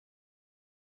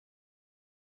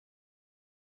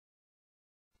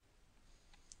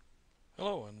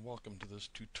Hello and welcome to this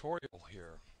tutorial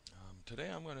here.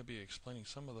 Today I'm going to be explaining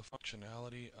some of the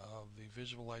functionality of the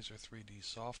Visualizer 3D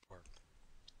software.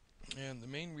 And the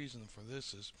main reason for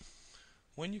this is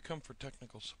when you come for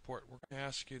technical support, we're going to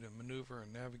ask you to maneuver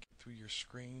and navigate through your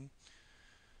screen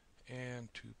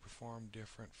and to perform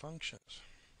different functions.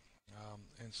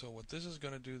 And so what this is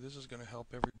going to do, this is going to help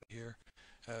everybody here,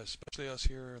 especially us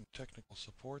here on the technical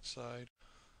support side,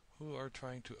 who are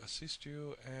trying to assist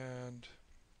you and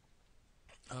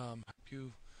help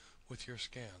you with your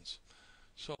scans.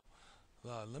 So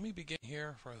let me begin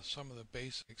here for some of the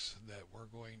basics that we're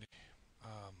going to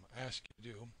ask you to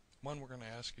do. One, we're going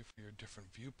to ask you for your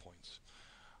different viewpoints.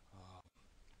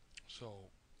 So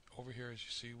over here, as you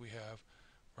see, we have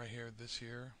right here, this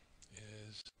here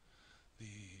is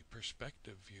the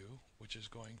perspective view, which is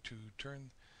going to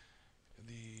turn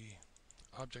the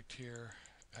object here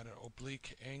at an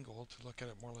oblique angle to look at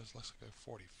it more or less like a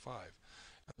 45.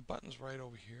 And the button's right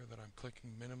over here that I'm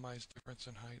clicking: minimize difference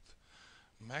in height,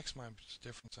 maximize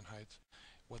difference in height.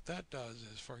 What that does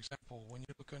is, for example, when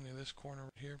you look into this corner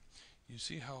right here, you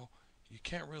see how you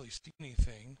can't really see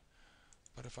anything,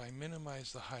 but if I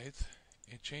minimize the height,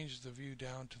 it changes the view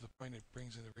down to the point it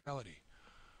brings into reality.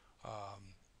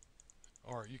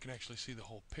 Or you can actually see the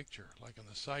whole picture, like on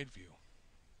the side view.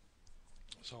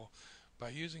 So by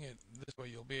using it this way,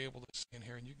 you'll be able to see in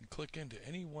here, and you can click into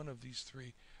any one of these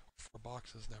four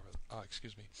boxes,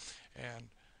 and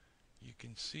you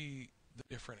can see the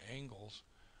different angles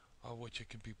of which it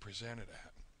can be presented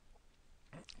at.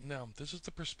 Now, this is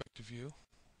the perspective view,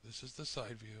 this is the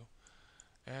side view,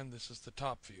 and this is the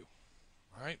top view.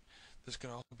 All right. This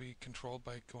can also be controlled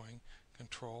by going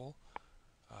Control.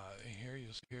 Here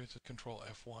you'll see here's the Control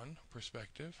F1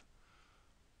 perspective,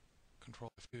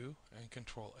 Control F2, and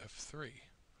Control F3.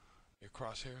 Your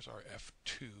crosshairs are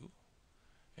F2,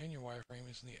 and your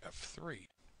wireframe is in the F3.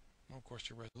 And of course,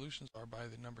 your resolutions are by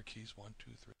the number keys 1,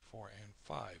 2, 3, 4, and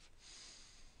 5.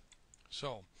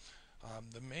 So,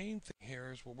 the main thing here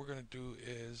is what we're going to do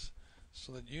is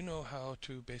so that you know how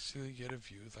to basically get a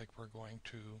view like we're going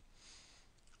to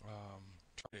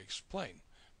try to explain.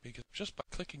 Because just by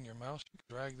clicking your mouse, you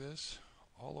can drag this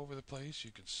all over the place.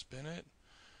 You can spin it.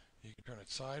 You can turn it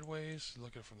sideways,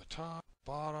 look at it from the top,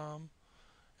 bottom.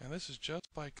 And this is just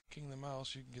by clicking the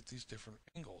mouse, you can get these different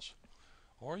angles.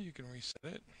 Or you can reset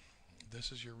it.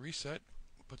 This is your reset.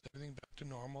 Put everything back to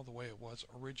normal the way it was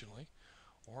originally.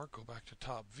 Or go back to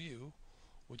top view,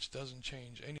 which doesn't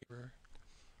change any of your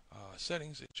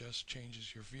settings. It just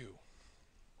changes your view.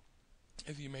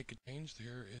 If you make a change,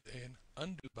 there is an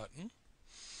undo button.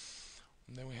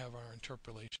 And then we have our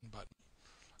interpolation button.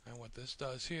 And what this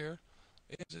does here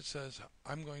is it says,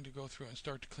 I'm going to go through and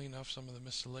start to clean up some of the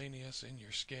miscellaneous in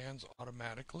your scans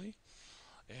automatically.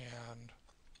 And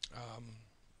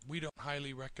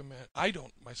I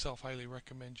don't myself highly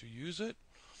recommend you use it,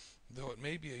 though it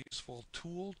may be a useful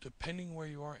tool depending where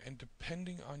you are and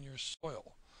depending on your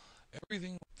soil.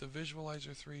 Everything with the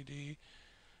Visualizer 3D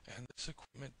and this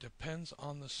equipment depends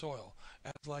on the soil.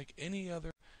 As like any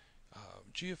other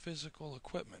geophysical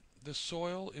equipment, the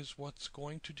soil is what's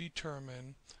going to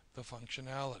determine the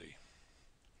functionality.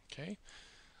 Okay,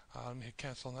 let me hit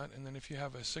cancel on that, and then if you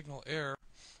have a signal error,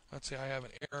 let's say I have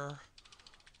an error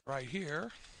right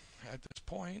here at this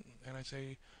point, and I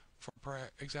say, for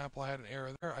example, I had an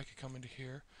error there, I could come into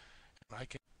here and I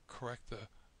can correct the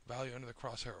value under the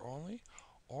crosshair only,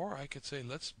 or I could say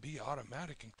let's be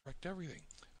automatic and correct everything.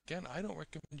 Again, I don't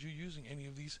recommend you using any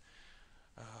of these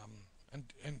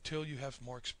until you have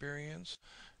more experience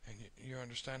and you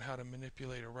understand how to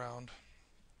manipulate around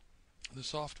the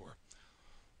software.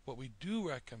 What we do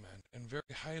recommend, and very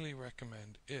highly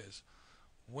recommend, is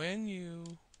when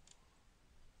you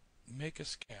make a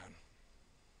scan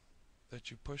that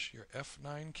you push your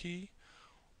F9 key,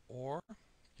 or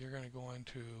you're going to go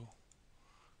into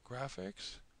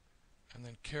graphics and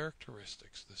then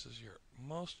characteristics. This is your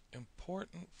most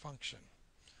important function.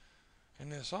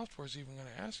 And the software is even going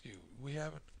to ask you,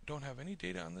 don't have any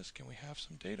data on this, can we have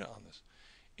some data on this?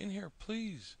 In here,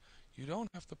 please, you don't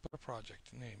have to put a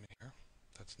project name in here.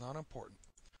 That's not important.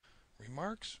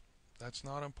 Remarks, that's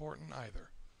not important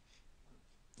either.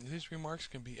 These remarks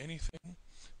can be anything.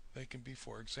 They can be,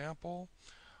 for example,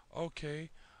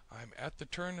 okay, I'm at the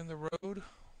turn in the road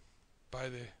by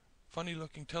the funny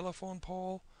looking telephone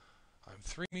pole. I'm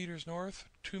 3 meters north,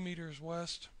 2 meters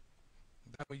west.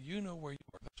 That way you know where you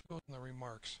are. That's what goes in the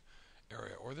remarks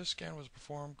area. Or this scan was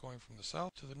performed going from the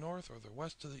south to the north or the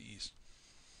west to the east.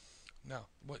 Now,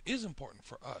 what is important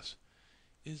for us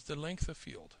is the length of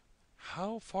field.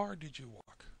 How far did you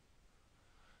walk?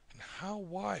 And how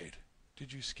wide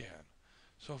did you scan?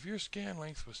 So if your scan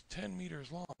length was 10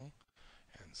 meters long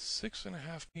and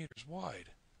 6.5 meters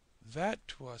wide. That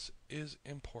to us is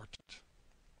important.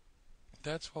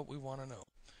 That's what we want to know.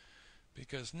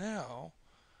 Because now,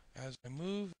 as I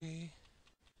move the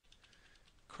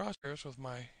crosshairs with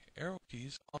my arrow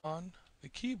keys on the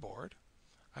keyboard,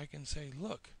 I can say,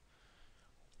 look,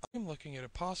 I'm looking at a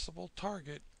possible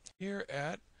target here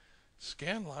at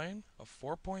scan line of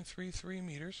 4.33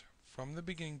 meters from the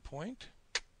beginning point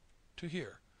to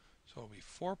here. So it'll be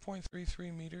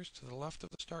 4.33 meters to the left of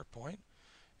the start point,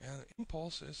 and the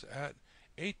impulse is at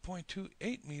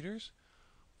 8.28 meters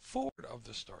forward of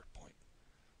the start point.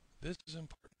 This is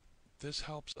important. This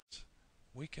helps us.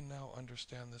 We can now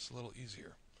understand this a little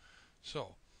easier.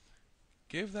 So,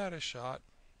 give that a shot.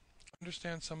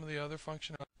 Understand some of the other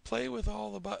functionality. Play with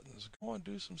all the buttons. Go and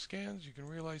do some scans. You can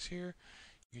realize here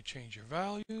you change your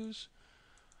values.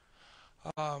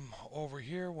 Over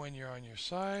here, when you're on your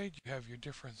side, you have your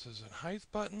differences in height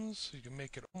buttons. So you can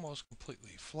make it almost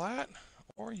completely flat,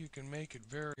 or you can make it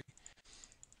very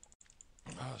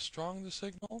strong, the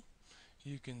signal.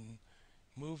 You can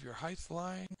move your height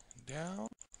line down.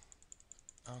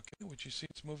 Okay, what you see,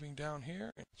 it's moving down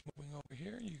here, and it's moving over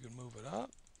here. You can move it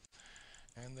up.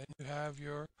 And then you have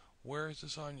your, where is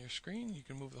this on your screen? You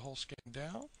can move the whole scan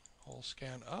down, whole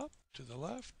scan up, to the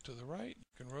left, to the right.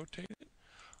 You can rotate it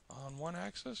on one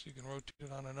axis. You can rotate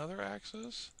it on another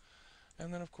axis.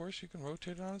 And then, of course, you can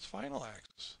rotate it on its final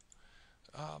axis.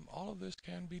 All of this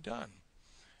can be done.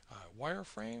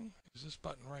 Wireframe is this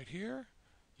button right here.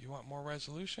 You want more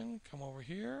resolution, come over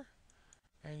here.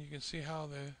 And you can see how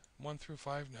the 1 through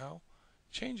 5 now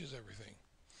changes everything.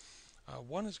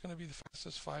 1 is going to be the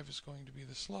fastest, 5 is going to be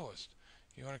the slowest.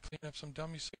 You want to clean up some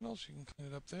dummy signals, you can clean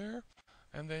it up there.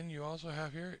 And then you also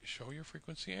have here, show your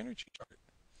frequency energy chart,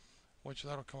 which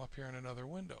that'll come up here in another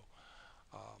window.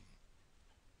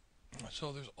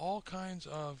 So there's all kinds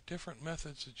of different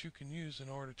methods that you can use in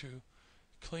order to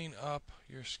clean up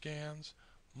your scans.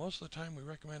 Most of the time we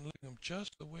recommend leaving them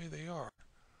just the way they are,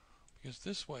 because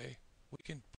this way we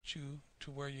can put you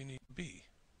to where you need to be.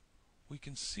 We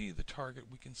can see the target,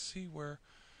 we can see where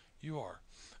you are.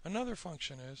 Another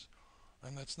function is,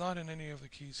 and that's not in any of the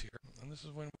keys here, and this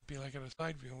is when we'd be like at a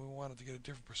side view and we wanted to get a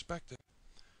different perspective,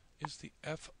 is the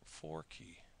F4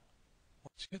 key.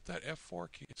 Once you hit that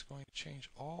F4 key, it's going to change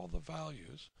all the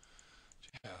values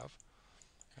that you have,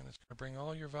 and it's going to bring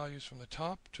all your values from the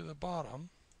top to the bottom.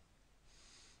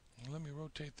 And let me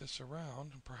rotate this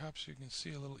around, and perhaps you can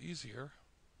see a little easier.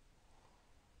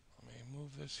 Let me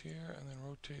move this here and then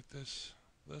rotate this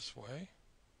way.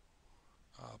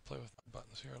 I'll play with my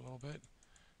buttons here a little bit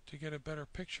to get a better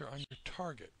picture on your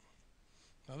target.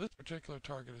 Now this particular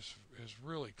target is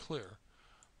really clear,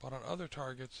 but on other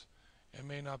targets it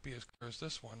may not be as clear as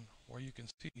this one, where you can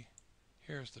see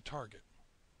here's the target.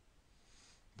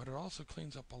 But it also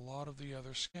cleans up a lot of the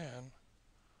other scan,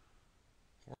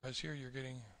 whereas here you're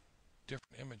getting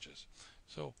different images.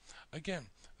 So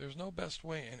again, there's no best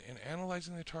way in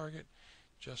analyzing the target.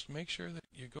 Just make sure that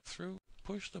you go through,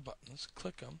 push the buttons,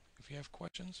 click them. If you have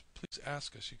questions, please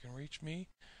ask us. You can reach me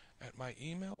at my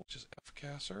email, which is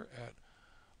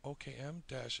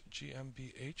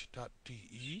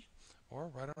fkasser@okm-gmbh.de, or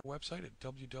right on our website at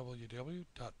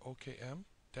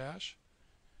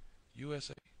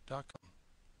www.okm-usa.com.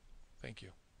 Thank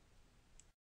you.